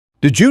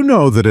Did you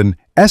know that an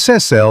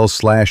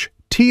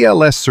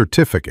SSL/TLS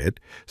certificate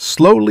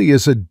slowly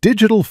is a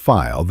digital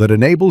file that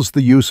enables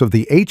the use of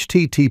the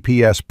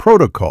HTTPS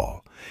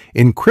protocol,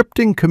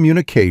 encrypting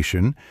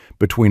communication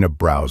between a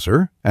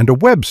browser and a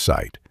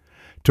website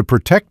to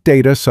protect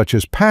data such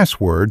as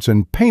passwords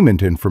and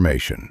payment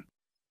information?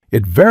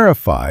 It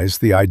verifies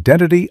the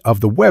identity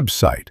of the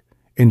website,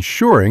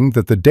 ensuring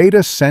that the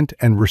data sent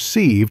and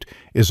received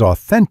is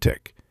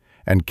authentic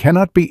and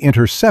cannot be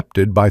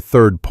intercepted by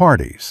third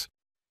parties.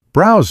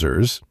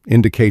 Browsers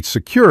indicate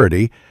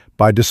security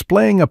by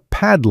displaying a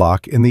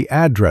padlock in the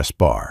address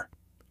bar,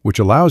 which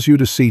allows you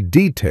to see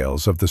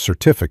details of the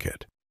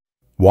certificate.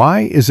 Why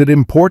is it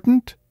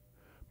important?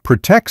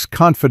 Protects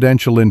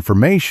confidential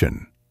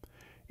information.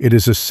 It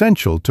is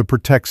essential to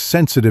protect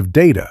sensitive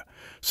data,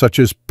 such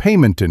as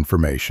payment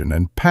information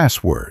and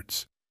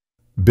passwords.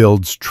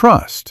 Builds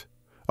trust.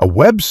 A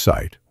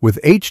website with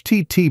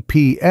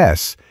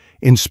HTTPS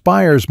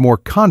inspires more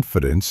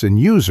confidence in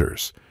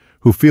users,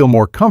 who feel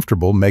more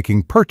comfortable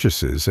making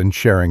purchases and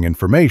sharing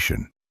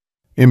information.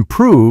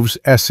 Improves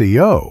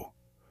SEO.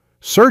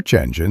 Search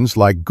engines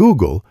like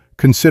Google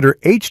consider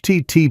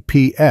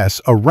HTTPS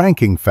a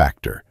ranking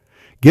factor,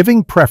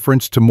 giving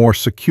preference to more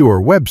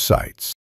secure websites.